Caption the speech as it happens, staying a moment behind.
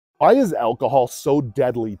Why is alcohol so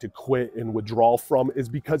deadly to quit and withdrawal from is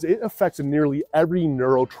because it affects nearly every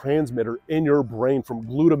neurotransmitter in your brain, from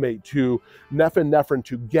glutamate to norepinephrine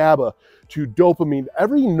to GABA to dopamine.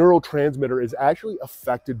 Every neurotransmitter is actually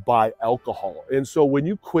affected by alcohol. And so when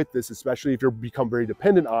you quit this, especially if you become very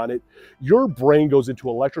dependent on it, your brain goes into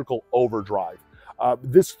electrical overdrive.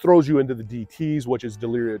 This throws you into the DTs, which is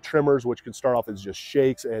delirium tremors, which can start off as just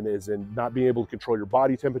shakes and is in not being able to control your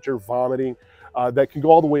body temperature, vomiting, that can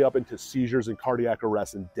go all the way up into seizures and cardiac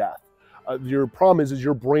arrest and death. Your problem is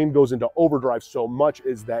your brain goes into overdrive so much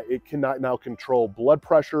is that it cannot now control blood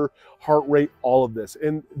pressure, heart rate, all of this.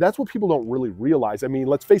 And that's what people don't really realize. I mean,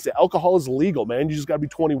 let's face it, alcohol is legal, man. You just got to be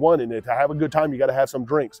 21, and to have a good time, you got to have some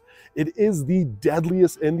drinks. It is the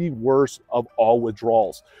deadliest and the worst of all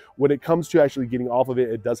withdrawals. When it comes to actually getting off of it,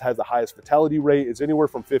 it does have the highest fatality rate. It's anywhere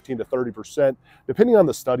from 15 to 30%, depending on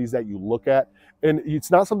the studies that you look at. And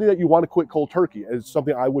it's not something that you want to quit cold turkey. It's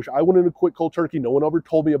something I wish I wouldn't have quit cold turkey. No one ever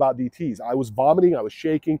told me about DTs. I was vomiting, I was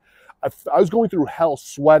shaking, I was going through hell,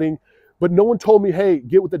 sweating, but no one told me, hey,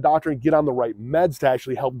 get with the doctor and get on the right meds to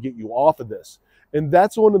actually help get you off of this. And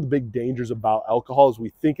that's one of the big dangers about alcohol is we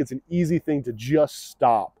think it's an easy thing to just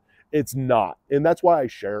stop. It's not. And that's why I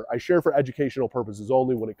share. I share for educational purposes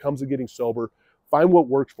only. When it comes to getting sober, find what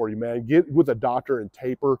works for you, man. Get with a doctor and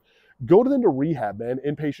taper. Go to them to rehab, man,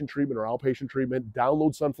 inpatient treatment or outpatient treatment.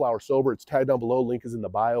 Download Sunflower Sober. It's tagged down below. Link is in the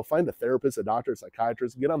bio. Find a therapist, a doctor, a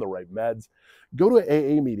psychiatrist. Get on the right meds. Go to an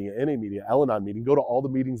AA meeting, an NA meeting, an Al-Anon meeting. Go to all the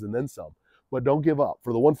meetings and then some. But don't give up.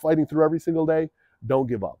 For the one fighting through every single day, don't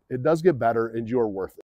give up. It does get better, and you're worth it.